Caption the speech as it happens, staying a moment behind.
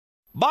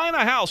Buying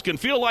a house can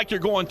feel like you're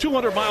going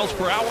 200 miles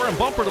per hour in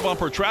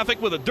bumper-to-bumper traffic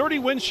with a dirty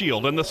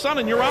windshield and the sun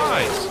in your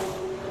eyes.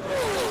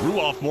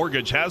 Ruoff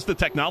Mortgage has the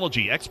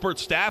technology, expert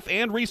staff,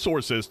 and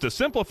resources to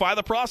simplify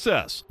the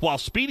process while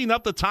speeding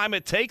up the time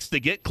it takes to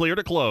get clear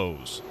to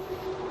close.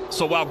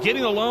 So while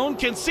getting a loan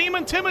can seem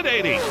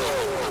intimidating,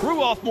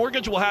 Ruoff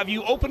Mortgage will have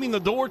you opening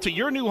the door to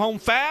your new home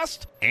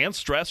fast and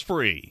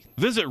stress-free.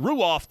 Visit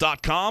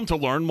ruoff.com to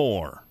learn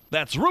more.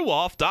 That's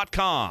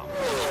ruoff.com.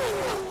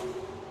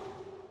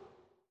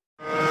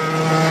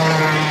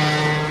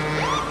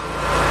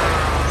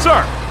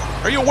 Sir,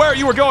 are you aware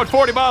you were going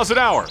 40 miles an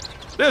hour?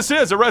 This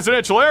is a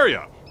residential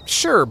area.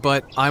 Sure,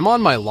 but I'm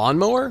on my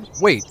lawnmower?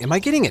 Wait, am I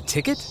getting a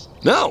ticket?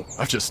 No,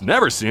 I've just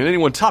never seen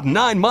anyone top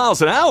 9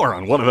 miles an hour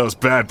on one of those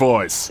bad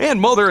boys.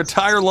 And mow their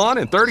entire lawn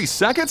in 30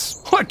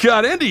 seconds? What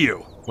got into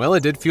you? Well,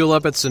 it did fuel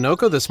up at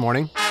Sunoco this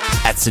morning.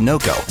 At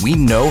Sunoco, we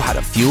know how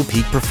to fuel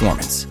peak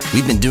performance.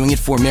 We've been doing it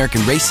for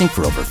American racing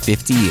for over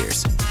 50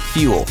 years.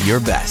 Fuel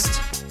your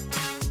best.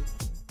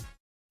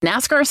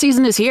 NASCAR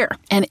season is here,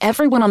 and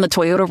everyone on the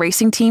Toyota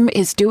racing team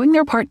is doing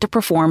their part to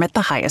perform at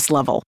the highest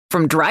level.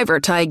 From driver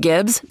Ty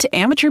Gibbs to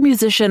amateur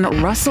musician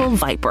Russell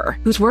Viper,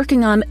 who's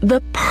working on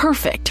the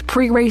perfect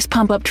pre-race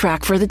pump-up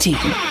track for the team.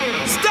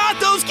 Start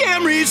those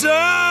Camrys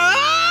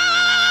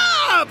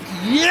up!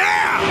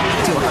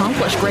 Yeah! To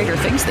accomplish greater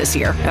things this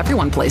year,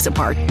 everyone plays a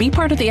part. Be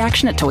part of the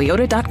action at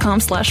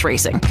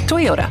toyota.com/racing.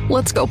 Toyota,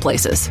 let's go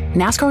places.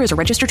 NASCAR is a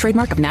registered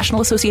trademark of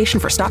National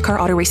Association for Stock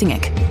Car Auto Racing,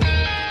 Inc.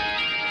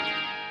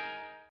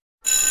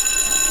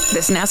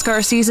 This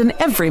NASCAR season,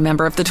 every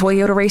member of the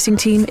Toyota racing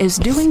team is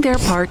doing their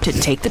part to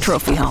take the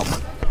trophy home.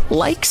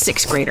 Like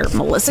 6th grader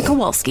Melissa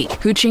Kowalski,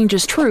 who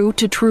changes true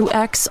to true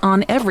X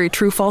on every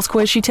true-false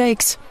quiz she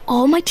takes.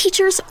 All my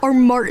teachers are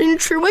Martin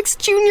Truex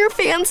Jr.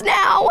 fans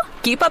now.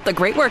 Keep up the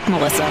great work,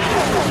 Melissa.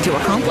 To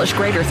accomplish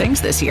greater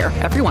things this year,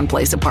 everyone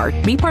plays a part.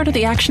 Be part of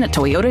the action at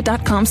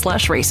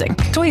toyota.com/racing.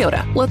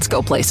 Toyota, let's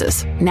go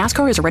places.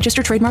 NASCAR is a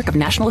registered trademark of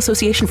National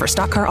Association for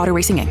Stock Car Auto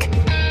Racing, Inc.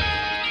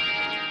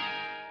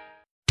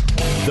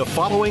 The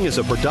following is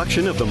a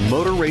production of the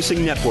Motor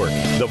Racing Network,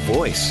 the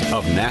voice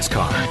of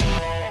NASCAR.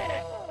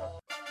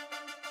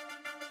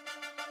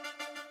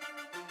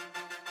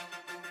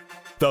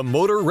 The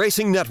Motor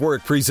Racing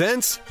Network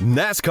presents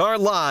NASCAR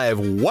Live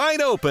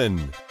Wide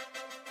Open.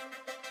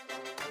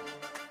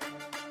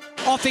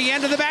 Off the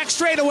end of the back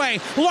straightaway.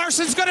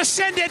 Larson's going to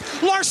send it.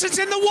 Larson's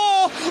in the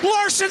wall.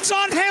 Larson's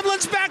on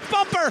Hamlin's back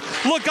bumper.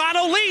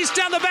 Logano leads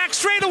down the back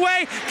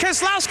straightaway.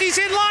 Keselowski's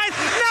in line.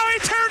 Now he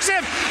turns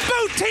him.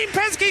 Both Team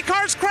Penske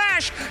cars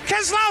crash.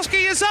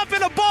 Keselowski is up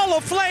in a ball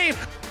of flame.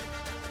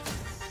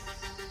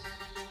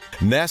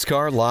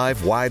 NASCAR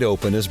Live Wide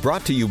Open is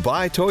brought to you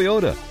by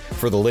Toyota.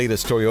 For the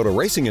latest Toyota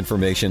racing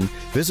information,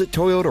 visit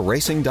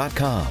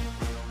toyotaracing.com.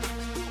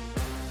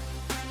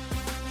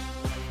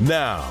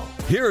 Now,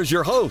 here is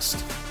your host,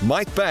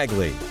 Mike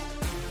Bagley.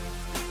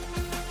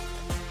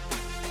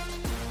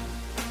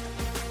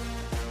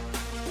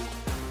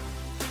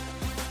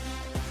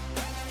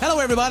 Hello,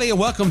 everybody, and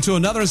welcome to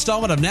another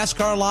installment of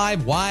NASCAR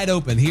Live Wide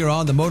Open here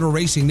on the Motor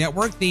Racing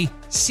Network, the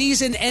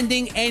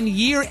season-ending and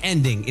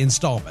year-ending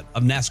installment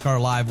of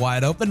NASCAR Live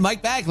Wide Open.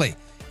 Mike Bagley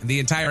and the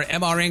entire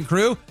MRN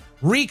crew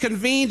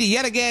reconvened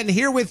yet again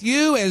here with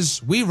you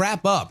as we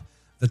wrap up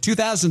the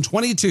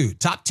 2022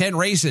 Top 10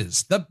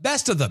 races, the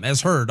best of them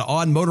as heard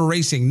on Motor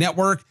Racing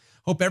Network.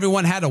 Hope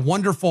everyone had a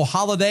wonderful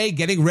holiday,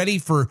 getting ready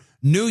for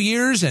New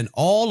Year's and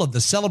all of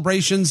the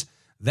celebrations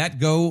that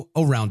go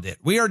around it.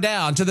 We are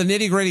down to the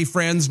nitty-gritty,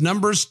 friends,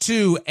 numbers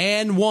 2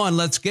 and 1.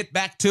 Let's get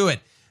back to it.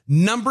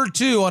 Number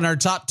 2 on our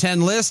top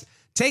 10 list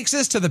takes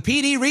us to the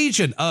PD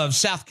region of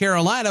South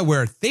Carolina,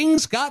 where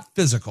things got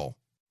physical.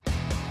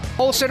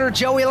 Pole sitter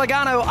Joey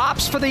Logano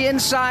opts for the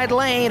inside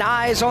lane,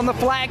 eyes on the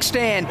flag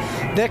stand.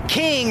 The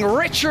king,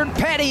 Richard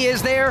Petty,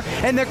 is there,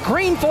 and the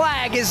green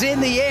flag is in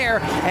the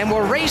air, and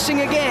we're racing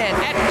again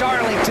at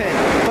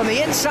Darlington. From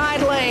the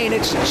inside lane,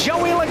 it's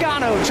Joey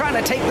Logano trying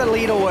to take the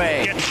lead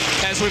away.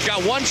 As we've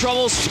got one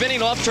trouble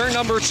spinning off turn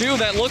number 2,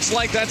 that looks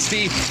like that's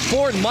the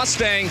Ford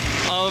Mustang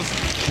of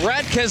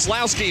Brad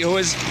Keselowski, who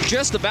has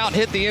just about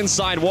hit the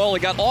inside wall. He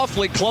got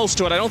awfully close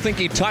to it. I don't think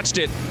he touched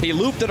it. He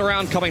looped it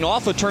around coming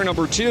off of turn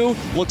number 2.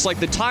 Looks like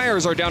the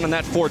tires are down in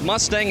that Ford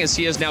Mustang as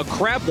he is now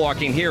crab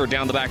walking here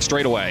down the back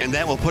straightaway. And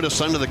that will put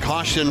us under the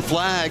caution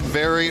flag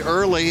very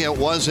early. It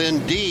was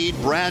indeed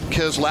Brad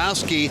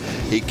Keselowski.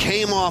 He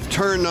came off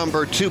turn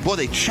number 2. Boy,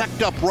 they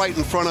checked up right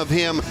in front of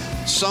him.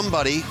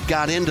 Somebody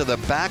got into the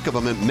back of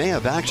him. It may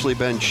have actually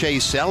been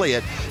Chase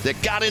Elliott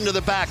that got into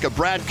the back of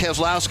Brad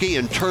Keselowski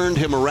and turned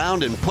him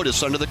around and put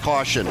us under the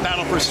caution.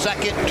 Battle for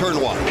second,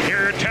 turn 1.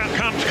 Here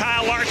comes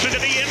Kyle Larson to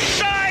the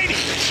inside.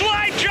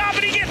 Slide job,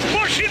 and he gets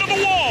pushed into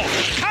the wall.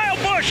 Kyle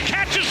Busch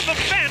catches the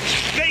fence.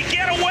 They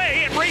get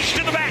away and race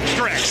to the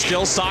backstretch.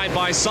 Still side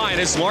by side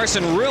as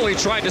Larson really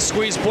tried to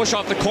squeeze Busch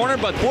off the corner,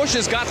 but Busch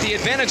has got the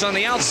advantage on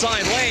the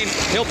outside lane.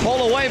 He'll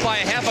pull away by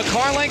a half a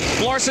car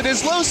length. Larson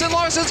is loose, and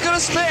Larson's going to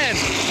spin.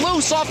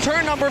 Loose off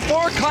turn number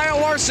 4. Kyle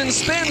Larson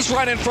spins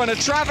right in front of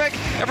traffic.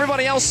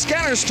 Everybody else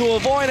scatters to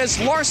avoid as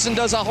Larson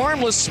does a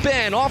harmless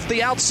spin off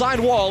the outside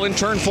wall in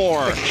turn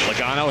 4.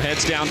 Logano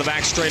heads down the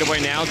back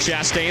straightaway now.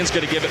 Chastain's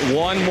going to give it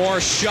one more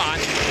shot,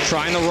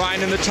 trying to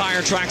ride in the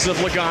tire tracks of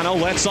Logano.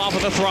 Lets off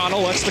of the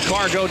throttle, lets the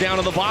car go down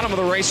to the bottom of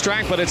the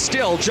racetrack, but it's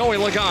still Joey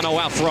Logano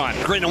out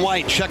front. Green and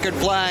white checkered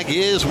flag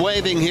is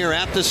waving here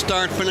at the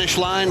start-finish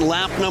line.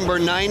 Lap number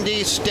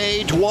 90.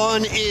 Stage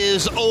 1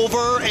 is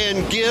over,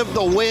 and give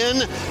the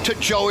win to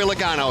Joey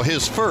Logano.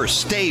 His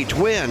first stage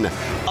win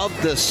of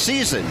the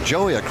season.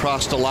 Joey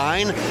across the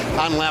line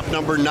on lap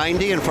number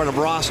 90 in front of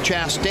Ross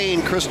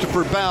Chastain,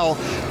 Christopher Bell,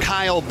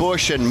 Kyle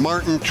Busch, and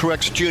Martin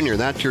Truex Jr.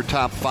 That's your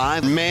top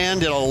 5. Man,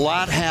 did a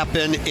lot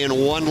happen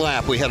in one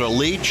lap. We had a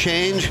lead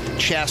change,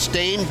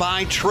 Chastain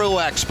by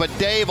Truex. But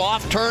Dave,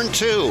 off turn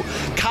 2,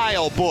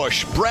 Kyle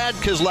Busch, Brad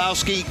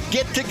Keselowski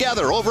get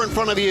together over in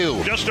front of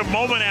you. Just a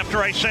moment after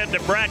I said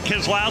that Brad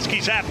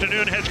Keselowski's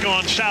afternoon has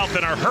gone south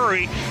in a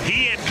hurry,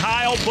 he and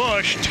Kyle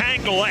Busch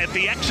tangle at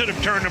the exit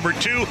of turn number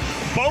 2.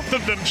 Both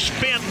of them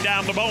spin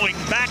down the Boeing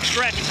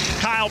backstretch.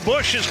 Kyle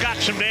Busch has got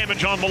some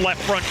damage on the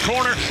left front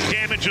corner.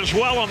 Damage as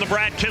well on the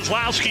Brad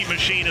Keselowski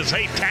machine as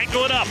they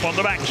tangle it up on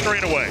the back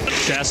straightaway.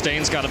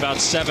 Chastain's got about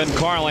 7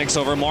 car lengths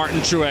over Martin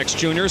Truex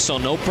Jr., so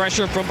no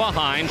pressure from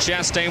behind.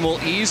 Chastain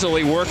will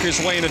easily work his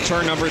way into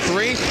turn number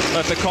 3.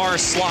 Let the car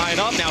slide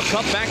up. Now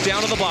cut back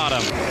down to the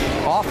bottom.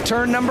 Off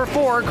turn number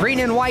 4, green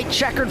and white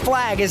checkered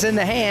flag is in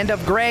the hand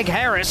of Greg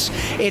Harris.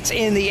 It's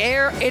in the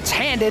air. It's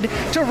handed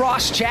to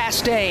Ross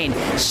Chastain.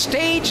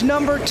 Stage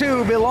number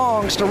 2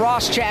 belongs to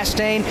Ross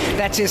Chastain.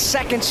 That's his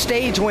second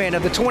stage win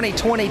of the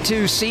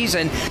 2022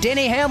 season.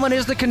 Denny Hamlin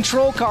is the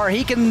control car.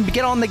 He can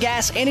get on the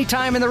gas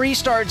anytime in the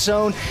restart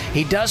zone.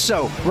 He does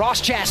so.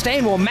 Ross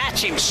Chastain will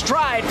match him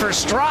stride for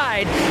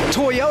stride.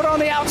 Toyota on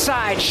the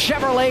outside,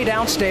 Chevrolet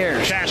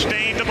downstairs.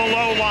 Chastain to the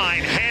low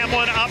line,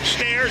 Hamlin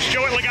upstairs.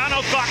 Joey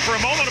Logano thought for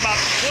a moment about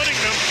splitting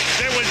them.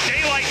 There was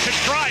daylight to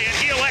try it.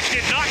 He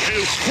elected not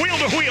to. Wheel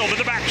to wheel to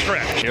the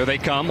backstretch. Here they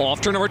come.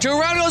 Off turn number 2.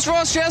 Around goes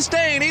Ross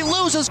Chastain. He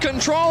loses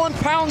control and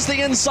pounds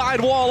the inside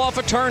wall off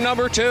of turn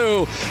number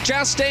 2.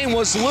 Chastain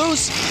was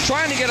loose,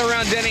 trying to get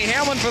around Denny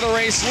Hamlin for the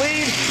race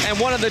lead, and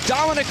one of the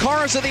dominant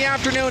cars of the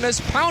afternoon has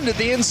pounded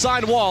the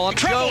inside wall.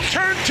 Trouble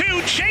turn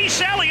 2.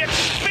 Chase Elliott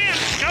spins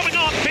coming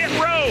off pit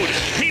road.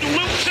 He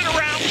loops it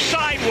around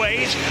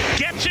sideways,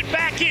 gets it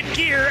back in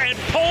gear, and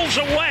pulls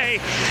away.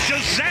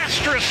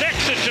 Disastrous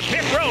exit to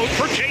pit road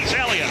for Chase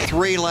Elliott.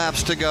 3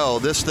 laps to go.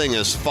 This thing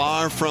is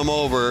far from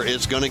over.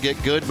 It's going to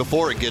get good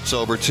before it gets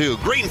over, too.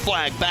 Green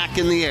flag back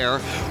in the air.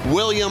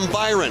 William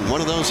Byron,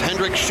 one of those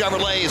Hendrick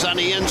Chevrolets on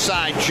the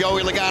inside.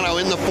 Joey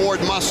Logano in the Ford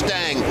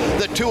Mustang.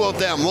 The two of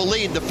them will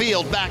lead the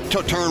field back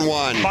to turn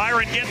 1.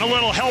 Byron getting a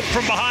little help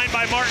from behind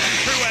by Martin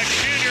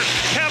Truex Jr.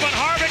 Kevin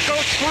Harvick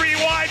goes 3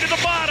 wide to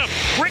the bottom.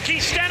 Ricky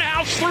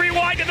Stenhouse 3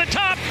 wide to the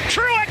top.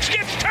 Truex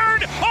gets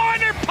turned. Oh,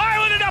 and they're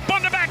piling it up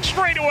on the back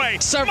straightaway.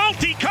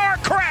 Multi-car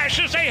crash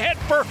as they head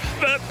for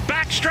the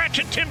backstretch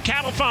at Tim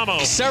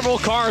Catalfamo. Several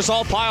cars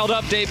all piled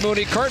up, Dave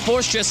Mooney. Kurt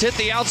Busch just hit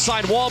the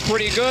outside wall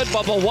pretty good.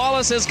 Bubba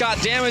Wallace has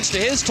got damage to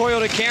his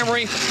Toyota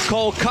Camry.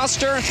 Cole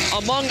Custer,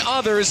 among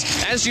others.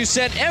 As you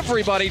said,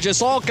 everybody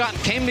just all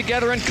came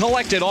together and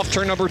collected off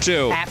turn number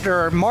 2.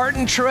 After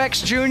Martin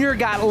Truex Jr.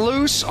 got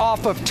loose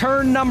off of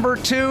turn number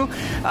 2,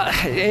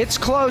 it's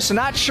close.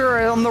 Not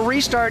sure on the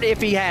restart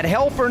if he had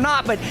help or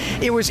not, but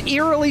it was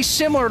eerily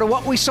similar to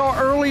what we saw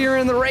earlier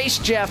in the race,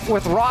 Jeff,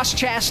 with Ross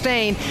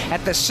Chastain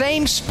at the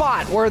same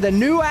spot where the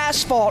new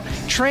asphalt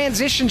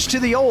transitions to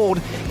the old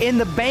in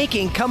the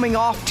banking coming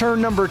off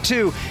turn number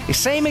 2. The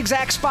same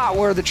exact spot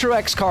where the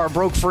Truex car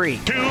broke free.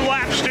 2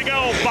 laps to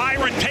go.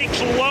 Byron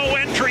takes low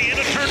entry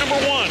into turn number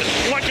 1.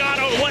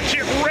 Logano lets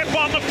it rip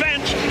on the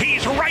fence.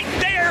 He's right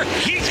there.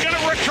 He's going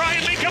to try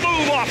and make a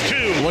move off 2.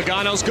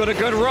 Logano's got a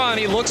good run.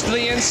 He looks to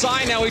the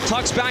inside. Now he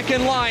tucks back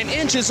in line.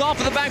 Inches off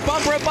of the back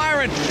bumper of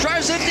Byron.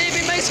 Drives in deep.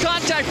 He makes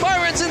contact.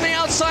 Byron's in the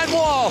outside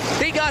wall.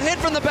 He got hit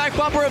from the back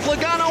bumper of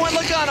Logano, and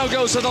Logano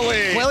goes to the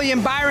lead.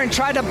 William Byron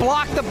tried to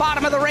block the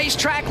bottom of the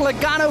racetrack.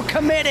 Logano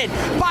committed.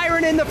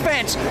 Byron in the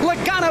fence.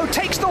 Logano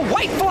takes the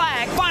white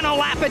flag. Final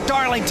lap at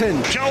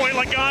Darlington. Joey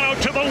Logano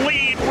to the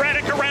lead.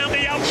 Reddick around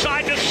the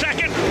outside to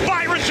second.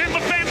 Byron's in the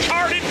fence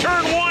hard in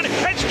turn 1.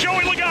 That's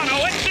Joey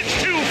Logano.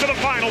 Exits 2 for the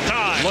final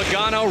time.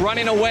 Logano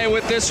running away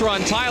with this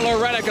run.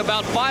 Tyler Reddick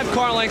about 5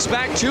 car lengths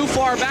back, too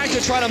far back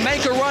to try to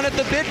make a run at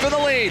the bid for the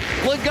lead.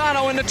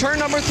 Logano into turn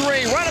number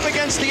 3, right up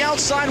against the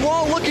outside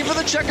wall, looking for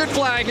the checkered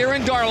flag here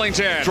in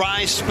Darlington.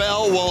 Dry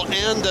spell will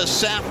end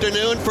this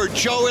afternoon for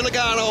Joey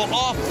Logano.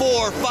 Off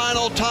 4,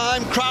 final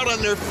time, crowd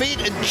on their feet,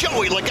 and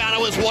Joey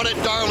Logano has won at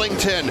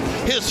Darlington.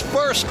 His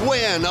first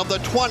win of the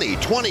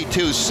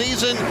 2022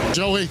 season.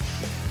 Joey,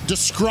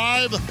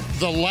 describe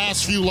the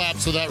last few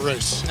laps of that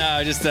race.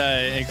 Just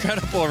an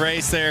incredible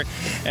race there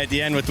at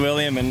the end with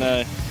William,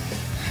 and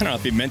don't know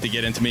if he meant to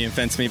get into me and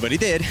fence me, but he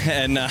did.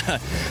 And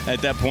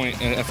at that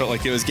point, I felt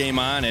like it was game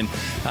on, and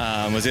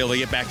was able to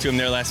get back to him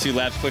there last few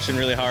laps, pushing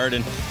really hard,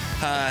 and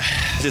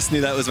just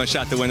knew that was my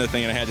shot to win the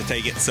thing, and I had to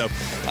take it. So,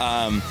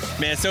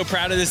 man, so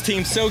proud of this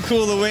team. So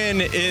cool to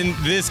win in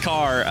this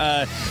car.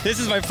 This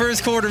is my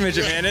first quarter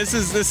midget, man. This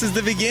is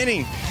the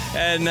beginning,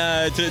 and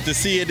to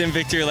see it in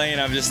victory lane,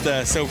 I'm just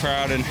so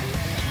proud. And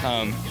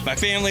my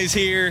family's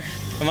here.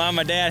 My mom,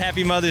 my dad,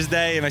 happy Mother's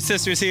Day. My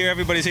sister's here,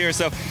 everybody's here.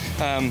 So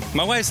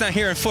my wife's not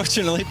here,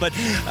 unfortunately, but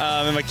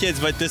and my kids,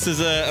 but this is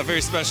a very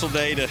special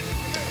day to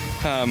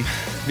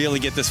be able to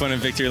get this one in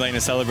victory lane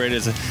and celebrate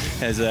as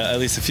at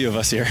least a few of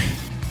us here.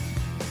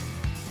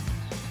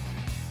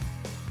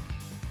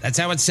 That's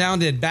how it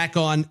sounded back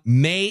on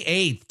May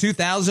 8th,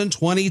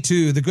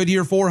 2022, the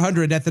Goodyear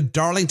 400 at the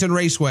Darlington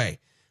Raceway.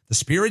 The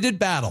spirited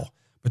battle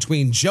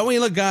between Joey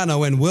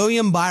Logano and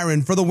William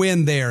Byron for the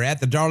win there at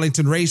the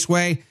Darlington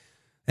Raceway.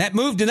 That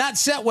move did not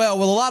set well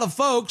with a lot of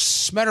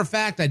folks. Matter of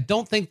fact, I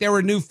don't think there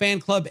were new fan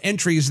club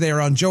entries there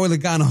on Joey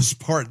Logano's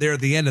part there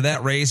at the end of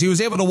that race. He was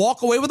able to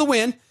walk away with a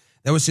win.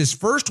 That was his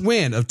first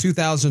win of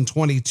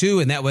 2022,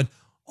 and that would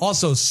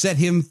also set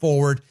him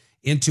forward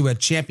into a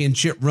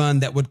championship run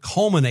that would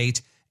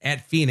culminate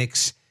at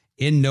Phoenix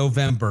in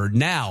November.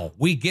 Now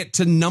we get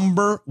to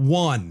number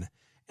one,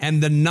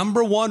 and the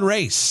number one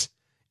race,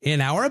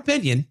 in our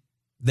opinion,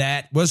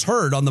 that was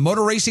heard on the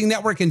Motor Racing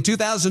Network in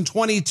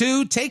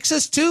 2022 takes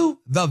us to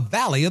the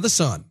Valley of the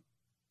Sun.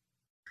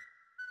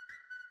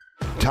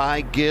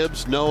 Ty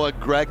Gibbs, Noah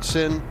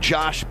Gragson,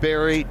 Josh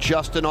Berry,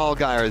 Justin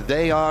Allgaier.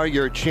 They are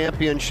your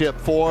championship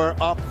four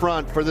up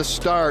front for the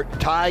start.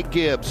 Ty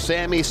Gibbs,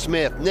 Sammy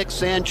Smith, Nick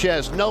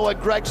Sanchez, Noah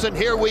Gragson.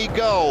 Here we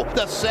go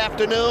this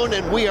afternoon,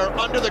 and we are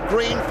under the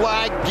green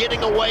flag.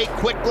 Getting away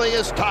quickly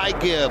is Ty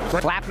Gibbs.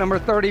 Lap number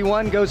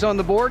 31 goes on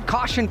the board.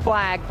 Caution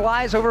flag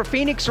flies over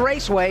Phoenix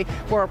Raceway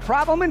for a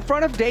problem in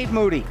front of Dave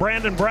Moody.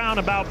 Brandon Brown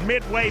about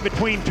midway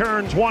between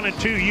turns 1 and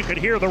 2. You could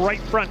hear the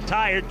right front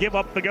tire give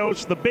up the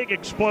ghost. The big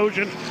explosion.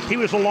 He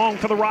was along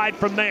for the ride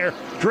from there.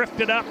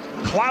 Drifted up,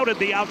 clouded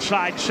the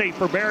outside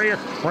safer barrier.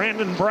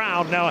 Brandon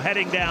Brown now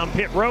heading down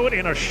pit road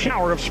in a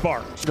shower of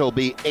sparks. There'll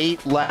be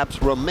 8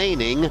 laps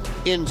remaining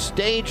in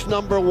stage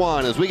number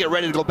 1 as we get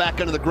ready to go back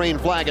under the green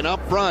flag. And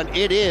up front,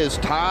 it is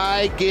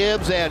Ty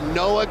Gibbs and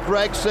Noah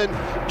Gragson.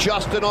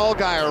 Justin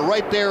Allgaier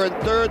right there in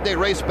third. They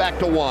race back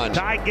to 1.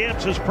 Ty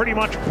Gibbs has pretty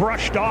much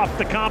brushed off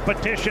the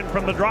competition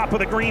from the drop of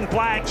the green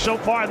flag so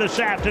far this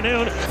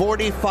afternoon.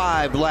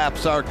 45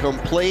 laps are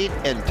complete,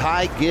 and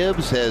Ty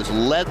Gibbs has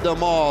led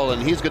them all,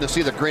 and he's going to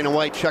see the green and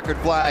white checkered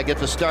flag at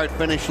the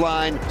start-finish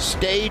line.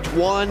 Stage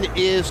 1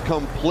 is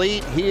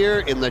complete here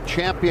in the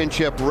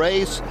championship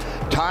race.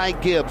 Ty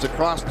Gibbs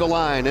across the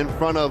line in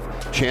front of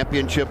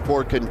championship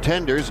 4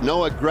 contenders,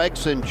 Noah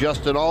Gragson,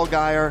 Justin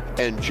Allgaier,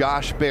 and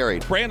Josh Berry.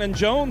 Brandon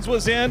Jones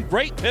was in.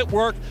 Great pit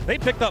work. They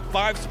picked up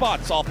 5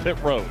 spots off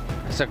pit road.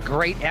 It's a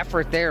great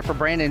effort there for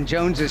Brandon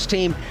Jones's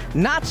team.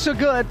 Not so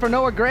good for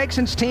Noah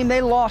Gregson's team. They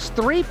lost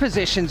 3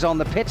 positions on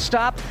the pit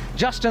stop.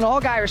 Justin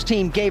Allgaier's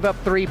team gave up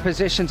 3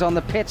 positions on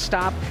the pit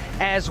stop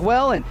as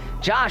well. And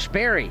Josh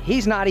Berry,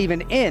 he's not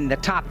even in the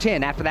top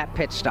 10 after that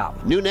pit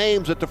stop. New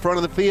names at the front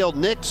of the field.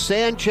 Nick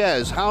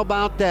Sanchez, how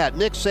about that?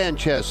 Nick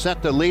Sanchez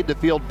set to lead the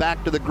field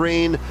back to the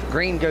green.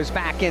 Green goes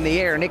back in the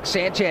air. Nick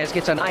Sanchez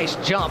gets a nice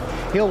jump.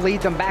 He'll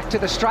lead them back to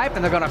the stripe,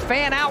 and they're going to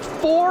fan out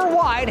 4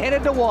 wide,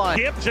 headed to 1.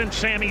 Gibbs and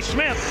Sammy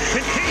Smith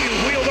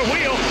continue wheel to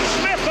wheel.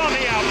 Smith on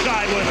the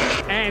outside with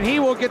it. And he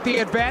will get the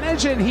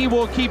advantage, and he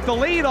will keep the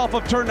lead off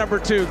of turn number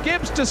 2.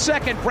 Gibbs to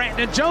second.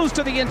 Brandon Jones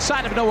to the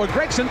inside of Noah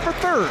Gragson for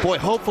third. Boy,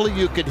 hopefully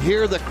you could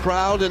hear the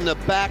crowd in the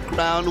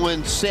background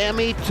when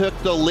Sammy took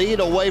the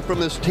lead away from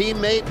his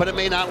teammate, but it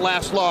may not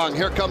last long.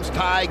 Here comes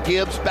Ty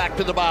Gibbs back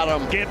to the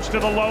bottom. Gibbs to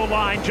the low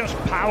line, just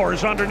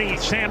powers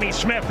underneath Sammy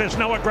Smith as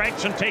Noah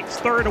Gragson takes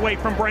third away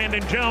from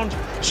Brandon Jones.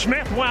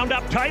 Smith wound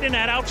up tight in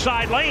that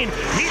outside lane.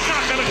 He's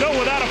not going to go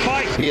without a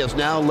fight. He has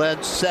now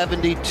led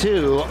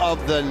 72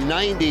 of the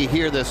 90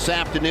 here this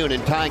afternoon,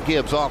 and Ty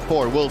Gibbs off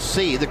forward. We'll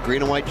see the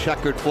green and white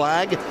checkered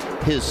flag.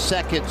 His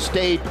second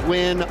stage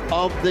win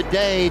of the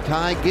day.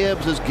 Ty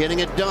Gibbs is getting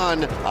it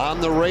done on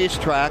the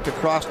racetrack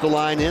across the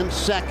line in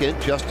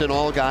second. Justin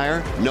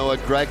Allgaier, Noah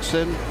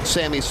Gragson,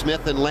 Sammy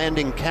Smith, and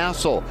Landon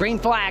Castle. Green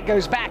flag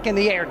goes back in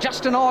the air.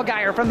 Justin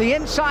Allgaier from the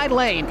inside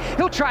lane.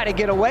 He'll try to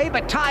get away,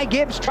 but Ty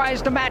Gibbs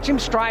tries to match him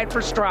stride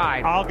for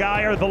stride.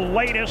 Allgaier the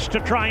latest to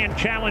try and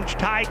challenge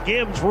Ty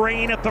Gibbs.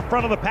 Reign at the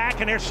front of the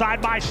pack, and they're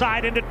side by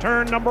side into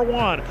turn number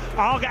 1.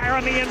 Allgaier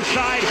on the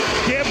inside,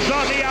 Gibbs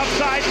on the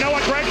outside, Noah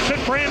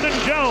Gragson, Brandon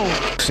Jones.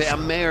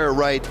 Sam Mayer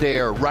right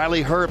there,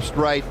 Riley Herbst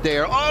right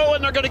there. Oh,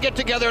 and they're going to get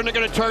together and they're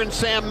going to turn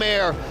Sam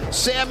Mayer.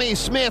 Sammy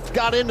Smith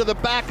got into the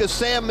back of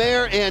Sam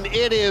Mayer, and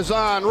it is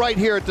on right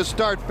here at the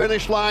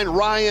start-finish line.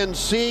 Ryan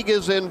Sieg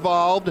is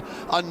involved.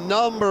 A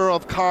number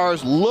of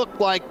cars look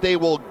like they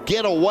will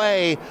get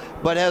away,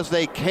 but as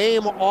they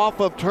came off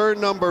of turn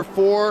number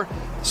 4,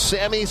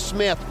 Sammy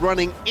Smith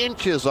running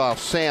inches off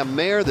Sam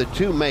Mayer. The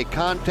two make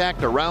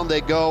contact. Around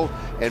they go,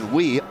 and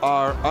we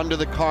are under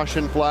the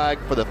caution flag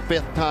for the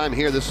 5th time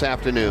here this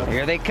afternoon.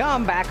 Here they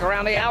come, back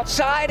around the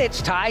outside.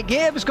 It's Ty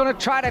Gibbs going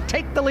to try to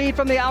take the lead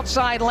from the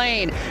outside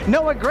lane.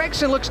 Noah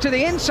Gregson looks to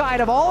the inside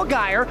of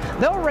Allgaier.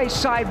 They'll race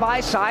side by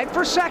side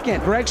for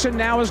second. Gregson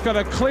now is going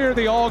to clear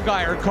the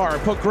Allgaier car.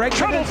 Put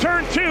Gregson Trouble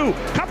turn 2.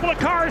 Couple of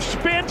cars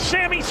spin.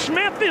 Sammy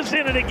Smith is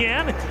in it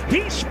again.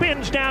 He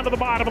spins down to the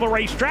bottom of the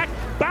racetrack,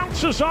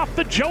 bounces off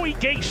the Joey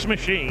Gase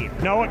machine.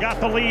 Noah got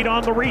the lead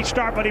on the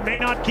restart, but he may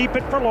not keep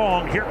it for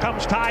long. Here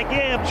comes Ty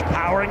Gibbs,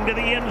 powering to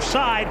the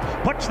inside,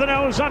 puts the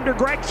nose under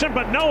Gregson,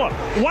 but Noah,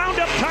 wound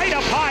up tight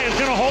up high, is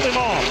going to hold him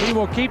off. He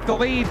will keep the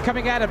lead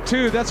coming out of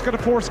 2. That's going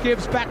to force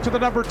Gibbs back to the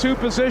number 2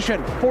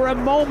 position for a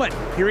moment.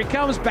 Here he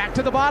comes back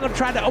to the bottom,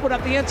 trying to open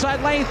up the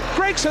inside lane.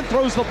 Gregson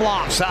throws the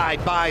block.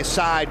 Side by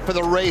side for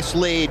the race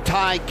lead.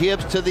 Ty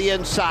Gibbs to the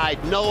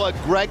inside. Noah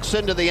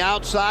Gregson to the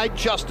outside.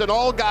 Justin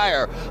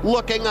Allgaier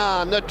looking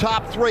on. The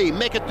top 3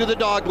 make it through the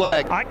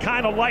dogleg. I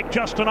kind of like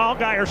Justin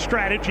Allgaier's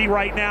strategy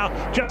right now.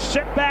 Just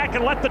sit back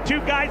and let the 2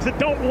 guys that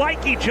don't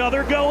like each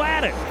other go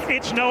at it.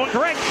 It's Noah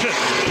Gregson,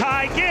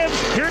 Ty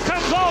Gibbs. Here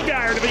comes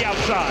Allgaier to the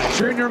outside.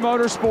 Junior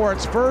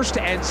Motorsports,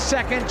 1st and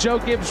 2nd. Joe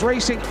Gibbs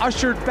Racing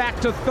ushered back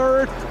to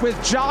 3rd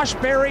with Josh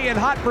Berry in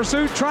hot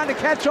pursuit, trying to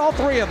catch all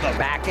 3 of them.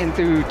 Back in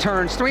through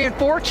turns 3 and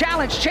 4.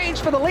 Challenge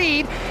change for the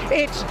lead.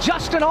 It's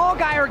Justin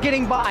Allgaier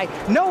getting by.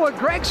 Noah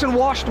Gregson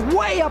washed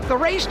way up the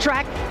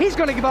racetrack. He's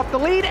going to give up the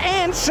lead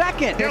and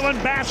second.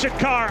 Dylan Bassett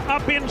car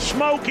up in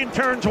smoke in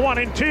turns 1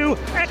 and 2.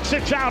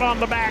 Exits out on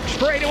the back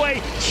straightaway.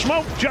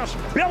 Smoke just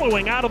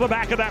billowing out of the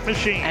back of that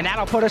machine. And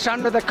that'll put us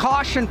under the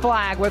caution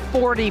flag with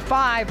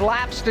 45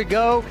 laps to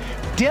go.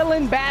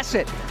 Dylan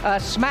Bassett, a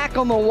smack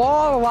on the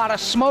wall, a lot of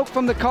smoke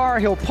from the car.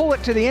 He'll pull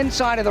it to the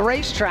inside of the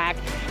racetrack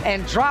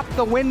and drop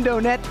the window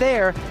net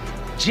there.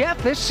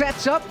 Jeff, this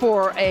sets up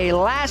for a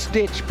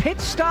last-ditch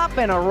pit stop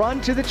and a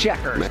run to the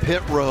checkers.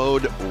 Pit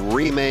road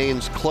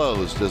remains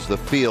closed as the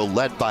field,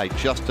 led by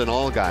Justin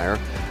Allgaier,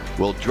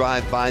 will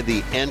drive by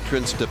the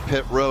entrance to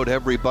pit road.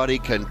 Everybody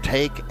can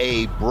take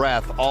a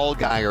breath.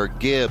 Allgaier,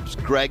 Gibbs,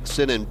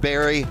 Gregson, and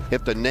Berry.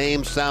 If the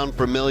names sound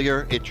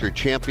familiar, it's your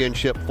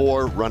championship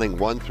 4 running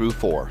 1 through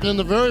 4. In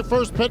the very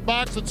first pit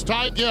box, it's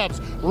Ty Gibbs.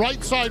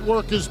 Right side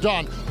work is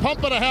done.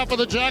 Pumping a half of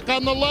the jack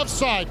on the left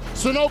side.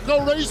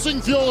 Sunoco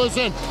Racing Fuel is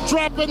in.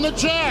 Dropping the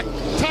jack.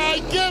 Ty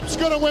Gibbs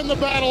going to win the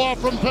battle off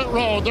from pit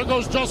road. There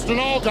goes Justin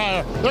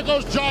Allgaier. There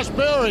goes Josh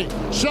Berry.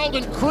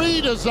 Sheldon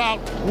Creed is out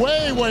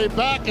way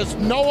back. It's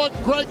Noah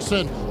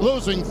Gregson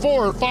losing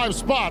 4 or 5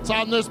 spots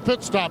on this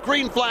pit stop.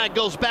 Green flag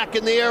goes back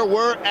in the air.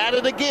 We're at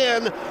it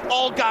again.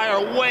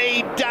 Allgaier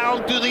way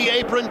down through the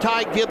apron.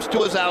 Ty Gibbs to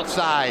his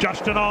outside.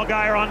 Justin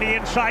Allgaier on the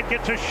inside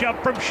gets a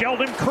shove from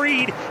Sheldon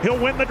Creed.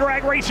 He'll win the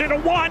drag race into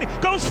 1.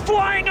 Goes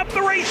flying up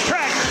the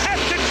racetrack. Has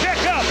to check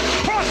up.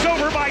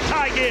 Crossover by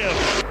Ty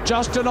Gibbs.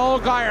 Justin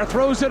Allgaier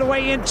throws it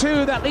away in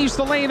 2. That leaves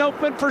the lane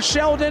open for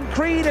Sheldon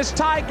Creed as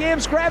Ty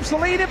Gibbs grabs the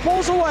lead and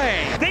pulls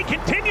away. They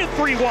continue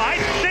 3 wide.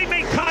 They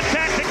make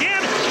contact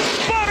again.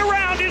 Spun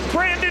around is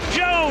Brandon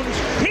Jones.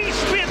 He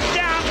spins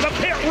down the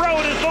pit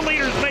road as the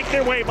leaders make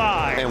their way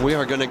by. And we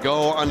are going to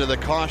go under the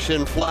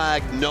caution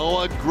flag.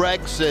 Noah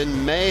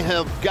Gregson may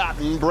have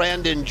gotten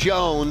Brandon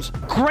Jones.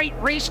 Great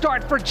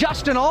restart for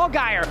Justin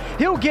Allgaier.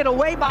 He'll get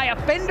away by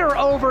a fender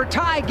over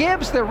Ty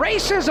Gibbs. The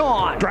race is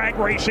on. Drag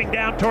racing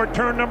down toward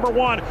turn number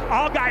 1.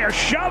 Allgaier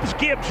shoves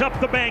Gibbs up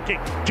the banking.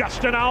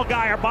 Justin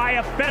Allgaier by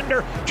a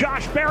fender.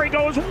 Josh Berry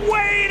goes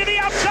way to the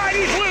outside.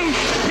 He's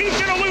loose.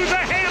 He's going to lose a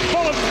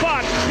handful of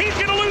spots. He's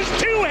going to lose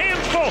 2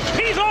 handful.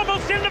 He's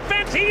almost in the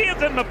fence. He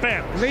is in the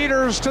fence.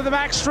 Leaders to the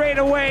back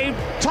straightaway.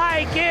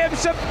 Ty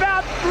Gibbs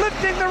about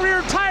lifting the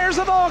rear tires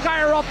of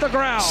Allgaier off the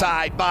ground.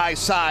 Side by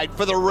side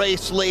for the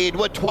race lead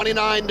with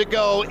 29 to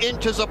go.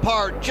 Inches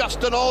apart,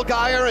 Justin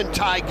Allgaier and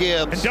Ty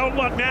Gibbs. And don't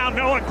look now,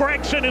 Noah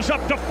Gregson is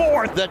up to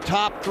 4th. The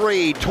top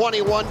 3,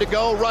 21 to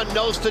go, run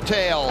nose to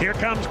tail. Here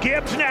comes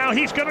Gibbs now.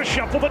 He's going to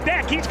shuffle the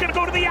deck. He's going to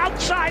go to the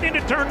outside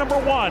into turn number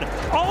 1.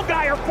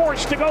 Allgaier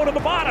forced to go to the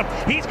bottom.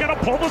 He's going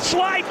to pull the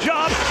slide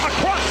job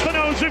across the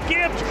nose of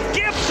Gibbs.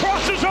 Gibbs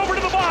crosses over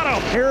to the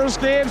bottom. Here's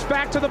Gibbs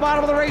back to the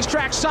bottom of the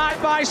racetrack,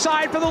 side by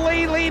side for the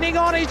lead, leaning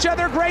on each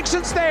other.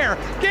 Gregson's there.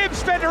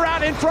 Gibbs fender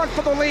out in front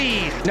for the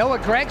lead. Noah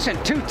Gregson,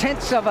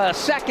 0.2 of a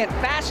second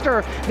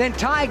faster than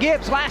Ty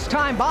Gibbs last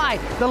time by.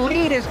 The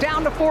lead is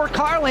down to 4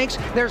 car lengths.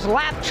 There's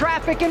lap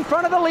traffic in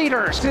front of the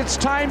leaders. It's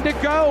time to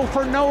go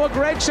for Noah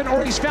Gregson,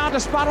 or he's found a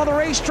spot on the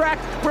racetrack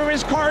where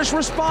his car is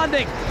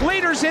responding.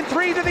 Leaders in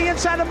 3 to the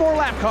inside of more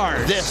lap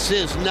cars. This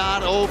is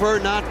not over,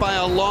 not by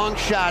a long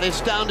shot.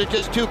 It's down to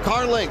just 2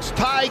 car lengths.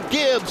 Ty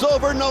Gibbs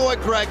over Noah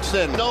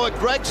Gregson. Noah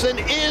Gregson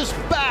is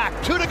back.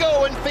 2 to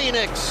go in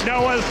Phoenix.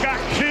 Noah's got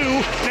 2.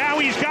 Now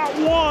he's got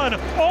 1.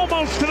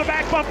 Almost to the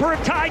back bumper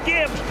of Ty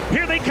Gibbs.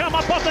 Here they come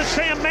up on the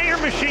Sam Mayer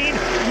machine.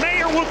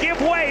 Mayer will give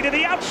way to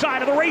the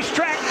outside of the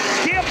racetrack.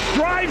 Gibbs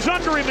drives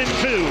under him in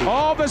 2.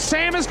 Oh, but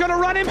Sam is going to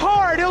run him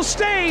hard. He'll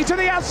stay to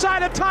the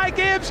outside of Ty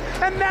Gibbs,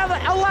 and that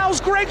allows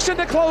Gregson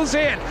to close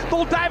in.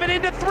 They'll dive it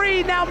into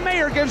 3. Now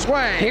Mayer gives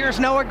way. Here's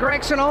Noah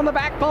Gregson on the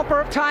back bumper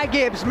of Ty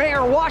Gibbs.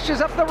 Mayer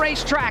washes up the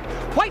racetrack.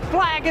 White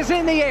flag is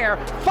in the air.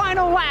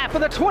 Final lap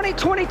of the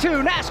 2022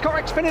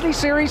 NASCAR Xfinity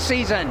Series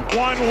season.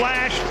 One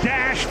last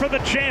dash for the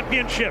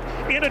championship.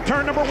 Into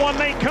turn number 1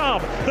 they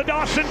come. The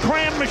Dawson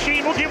Cram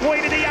machine will give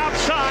way to the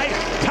outside.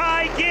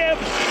 Ty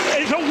Gibbs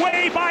is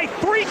away by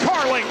 3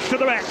 car lengths to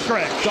the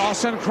backstretch.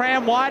 Dawson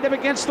Cram wide up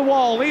against the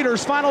wall.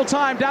 Leaders final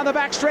time down the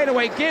back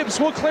straightaway. Gibbs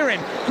will clear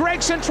him.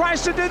 Gregson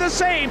tries to do the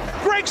same.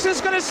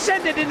 Gregson's going to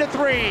send it into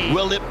 3.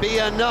 Will it be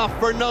enough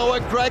for Noah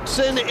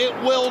Gregson? It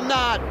will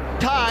not.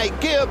 Ty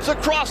Gibbs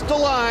across the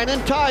line,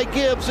 and Ty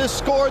Gibbs has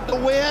scored the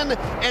win.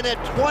 And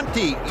at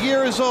 20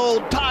 years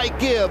old, Ty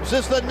Gibbs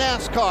is the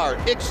NASCAR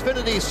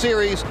Xfinity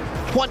Series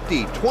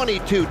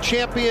 2022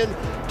 champion.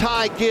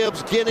 Ty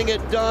Gibbs getting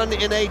it done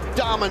in a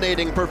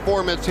dominating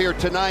performance here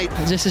tonight.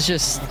 This is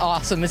just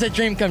awesome. It's a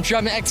dream come true.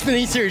 I'm an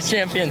Xfinity Series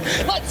champion.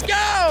 Let's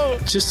go!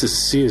 Just to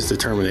see his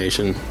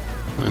determination.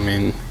 I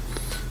mean,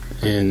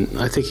 and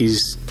I think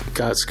he's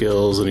got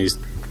skills and he's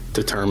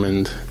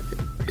determined.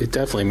 It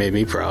definitely made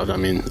me proud. I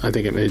mean, I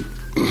think it made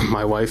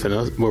my wife and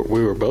us,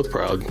 we were both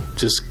proud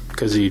just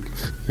because he,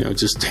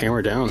 just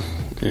hammered down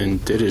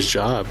and did his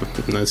job.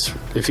 And that's,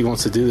 if he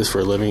wants to do this for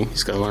a living,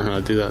 he's got to learn how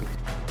to do that.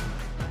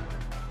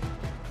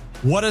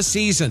 What a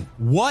season.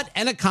 What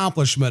an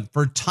accomplishment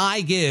for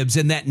Ty Gibbs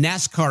in that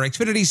NASCAR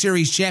Xfinity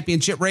Series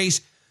championship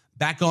race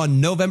back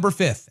on November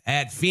 5th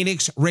at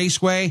Phoenix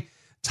Raceway.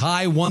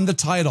 Ty won the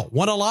title,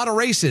 won a lot of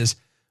races,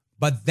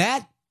 but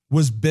that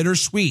was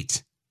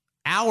bittersweet.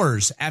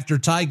 Hours after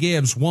Ty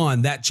Gibbs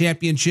won that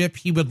championship,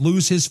 he would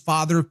lose his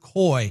father,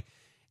 Coy,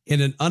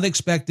 in an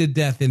unexpected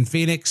death in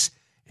Phoenix.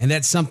 And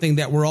that's something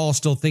that we're all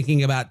still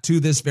thinking about to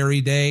this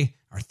very day.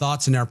 Our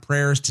thoughts and our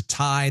prayers to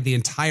Ty, the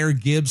entire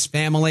Gibbs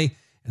family,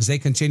 as they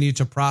continue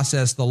to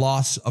process the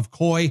loss of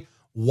Coy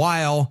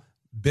while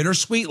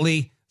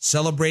bittersweetly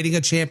celebrating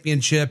a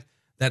championship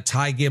that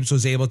Ty Gibbs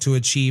was able to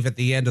achieve at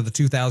the end of the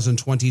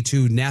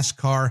 2022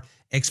 NASCAR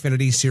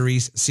Xfinity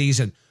Series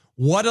season.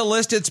 What a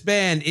list it's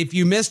been. If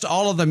you missed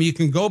all of them, you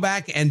can go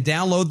back and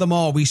download them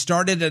all. We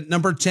started at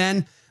number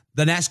 10,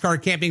 the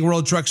NASCAR Camping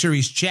World Truck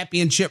Series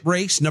Championship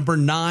Race. Number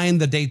 9,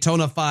 the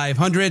Daytona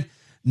 500.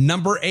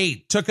 Number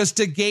 8 took us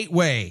to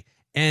Gateway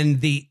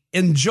and the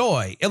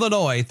Enjoy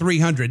Illinois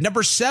 300.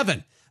 Number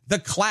 7, the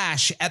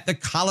Clash at the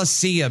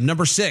Coliseum.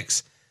 Number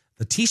 6,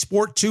 the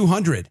T-Sport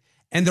 200.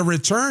 And the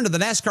return of the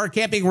NASCAR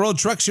Camping World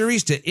Truck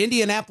Series to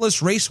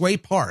Indianapolis Raceway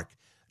Park.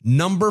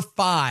 Number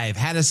 5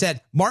 had us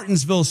at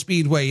Martinsville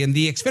Speedway in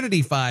the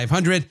Xfinity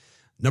 500.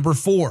 Number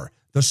 4,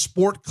 the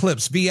Sport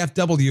Clips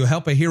VFW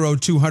Help a Hero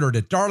 200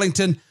 at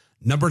Darlington.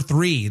 Number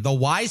 3, the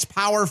Wise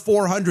Power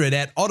 400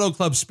 at Auto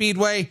Club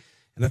Speedway.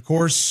 And of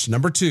course,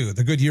 number 2,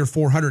 the Goodyear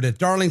 400 at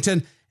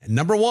Darlington. And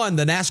number 1,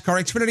 the NASCAR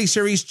Xfinity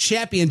Series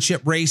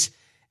Championship Race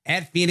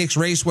at Phoenix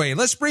Raceway.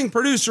 Let's bring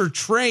producer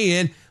Trey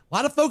in. A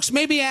lot of folks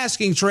may be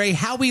asking, Trey,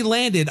 how we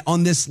landed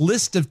on this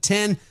list of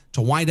 10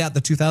 to wind out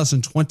the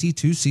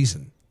 2022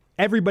 season.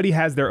 Everybody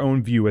has their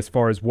own view as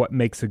far as what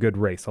makes a good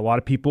race. A lot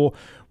of people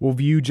will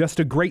view just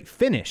a great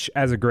finish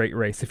as a great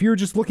race. If you're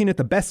just looking at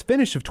the best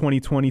finish of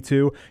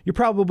 2022, you're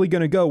probably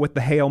going to go with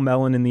the Hail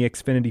Melon and the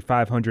Xfinity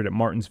 500 at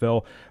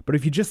Martinsville. But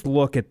if you just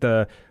look at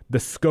the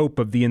scope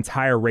of the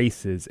entire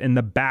races and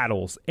the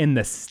battles and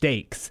the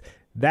stakes,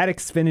 that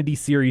Xfinity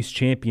Series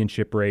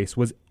championship race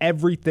was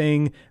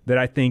everything that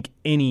I think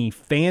any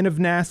fan of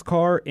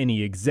NASCAR,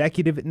 any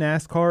executive at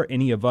NASCAR,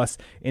 any of us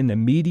in the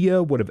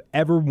media would have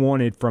ever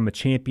wanted from a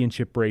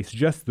championship race.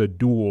 Just the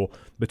duel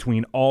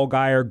between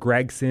Allgaier,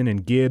 Gregson,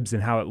 and Gibbs,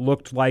 and how it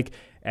looked like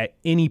at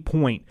any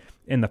point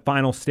in the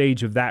final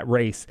stage of that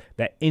race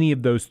that any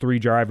of those 3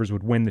 drivers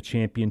would win the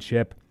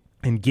championship.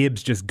 And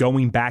Gibbs just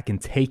going back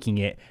and taking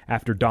it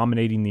after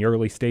dominating the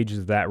early stages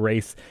of that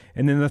race.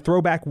 And then the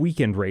throwback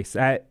weekend race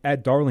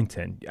at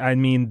Darlington. I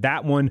mean,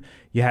 that one,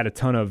 you had a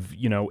ton of,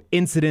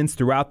 incidents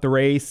throughout the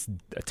race,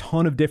 a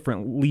ton of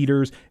different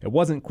leaders. It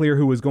wasn't clear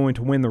who was going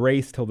to win the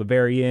race till the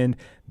very end.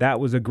 That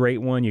was a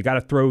great one. You got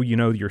to throw,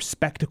 your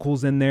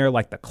spectacles in there,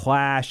 like the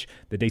Clash.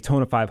 The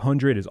Daytona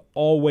 500 is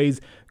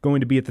always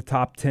going to be at the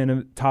top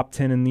 10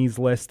 in these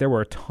lists. There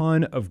were a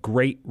ton of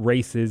great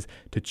races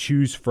to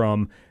choose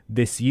from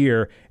this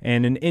year,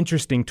 and an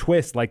interesting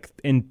twist, like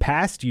in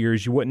past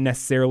years, you wouldn't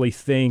necessarily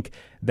think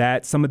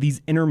that some of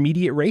these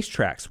intermediate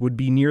racetracks would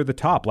be near the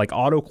top, like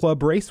Auto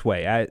Club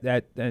Raceway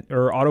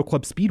or Auto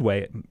Club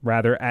Speedway,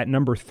 rather, at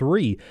number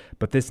 3.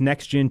 But this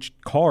next-gen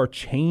car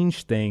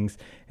changed things,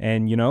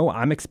 and,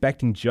 I'm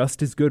expecting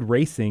just as good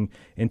racing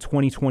in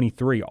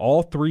 2023.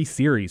 All 3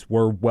 series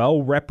were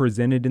well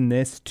represented in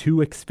this. 2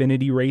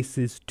 Xfinity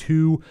races,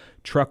 2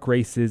 truck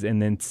races,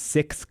 and then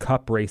 6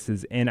 Cup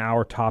races in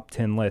our top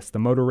 10 list. The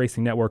Motor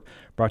Racing Network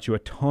brought you a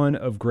ton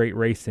of great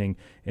racing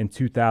in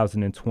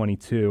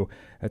 2022.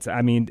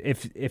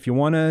 If you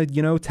want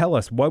to, tell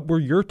us what were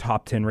your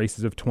top 10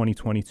 races of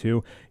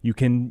 2022, you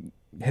can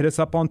hit us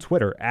up on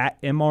Twitter at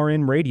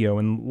MRN Radio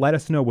and let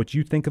us know what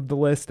you think of the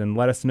list and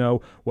let us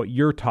know what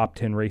your top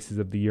 10 races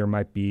of the year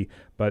might be.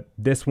 But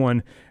this one,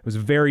 it was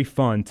very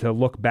fun to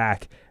look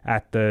back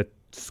at the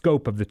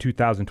scope of the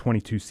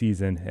 2022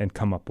 season and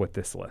come up with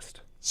this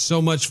list.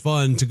 So much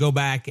fun to go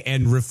back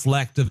and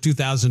reflect of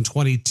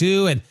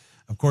 2022. And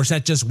of course,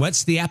 that just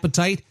whets the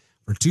appetite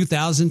for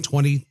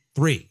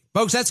 2023.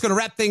 Folks, that's going to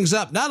wrap things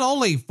up, not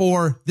only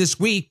for this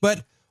week,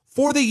 but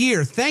for the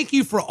year. Thank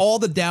you for all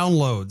the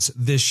downloads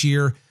this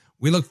year.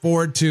 We look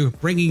forward to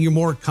bringing you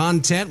more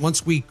content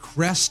once we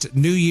crest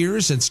New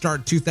Year's and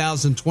start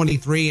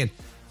 2023 and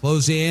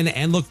close in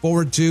and look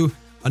forward to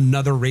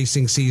another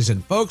racing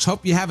season. Folks,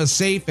 hope you have a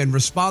safe and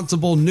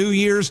responsible New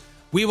Year's.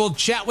 We will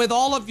chat with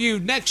all of you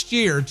next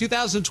year.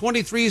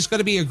 2023 is going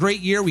to be a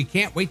great year. We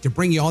can't wait to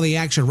bring you all the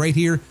action right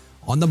here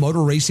on the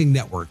Motor Racing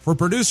Network. For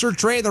producer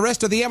Trey, the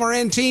rest of the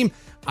MRN team,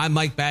 I'm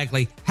Mike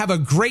Bagley. Have a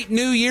great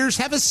New Year's.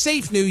 Have a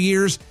safe New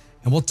Year's.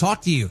 And we'll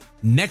talk to you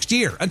next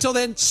year. Until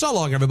then, so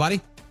long,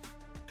 everybody.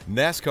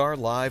 NASCAR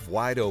Live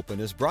Wide Open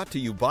is brought to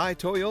you by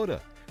Toyota.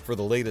 For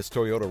the latest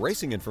Toyota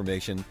racing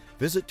information,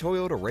 visit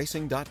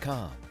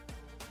toyotaracing.com.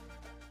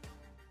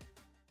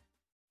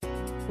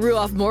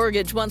 Ruoff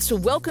Mortgage wants to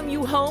welcome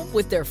you home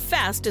with their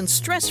fast and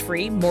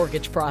stress-free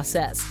mortgage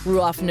process.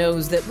 Ruoff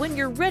knows that when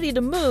you're ready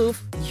to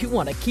move, you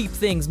want to keep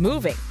things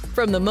moving.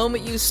 From the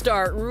moment you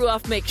start,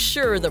 Ruoff makes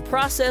sure the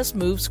process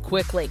moves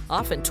quickly,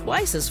 often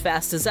twice as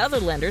fast as other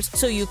lenders,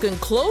 so you can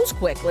close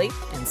quickly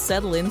and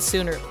settle in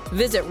sooner.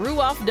 Visit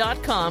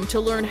ruoff.com to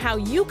learn how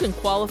you can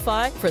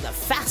qualify for the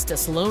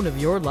fastest loan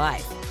of your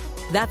life.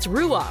 That's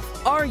Ruoff,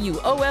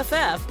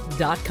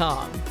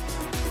 RUOFF.com.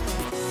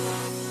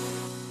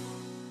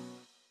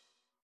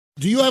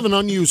 Do you have an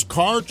unused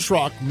car,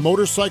 truck,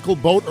 motorcycle,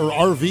 boat, or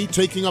RV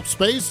taking up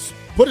space?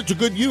 Put it to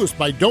good use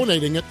by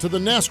donating it to the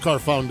NASCAR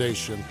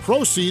Foundation.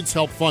 Proceeds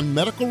help fund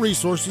medical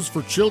resources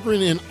for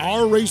children in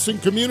our racing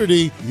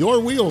community. Your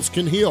wheels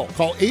can heal.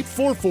 Call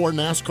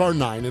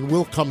 844-NASCAR-9 and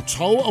we'll come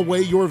tow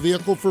away your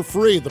vehicle for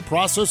free. The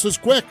process is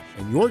quick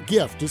and your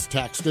gift is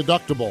tax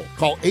deductible.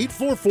 Call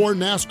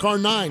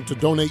 844-NASCAR-9 to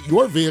donate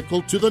your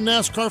vehicle to the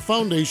NASCAR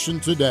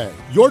Foundation today.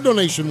 Your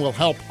donation will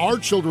help our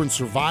children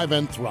survive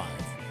and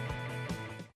thrive.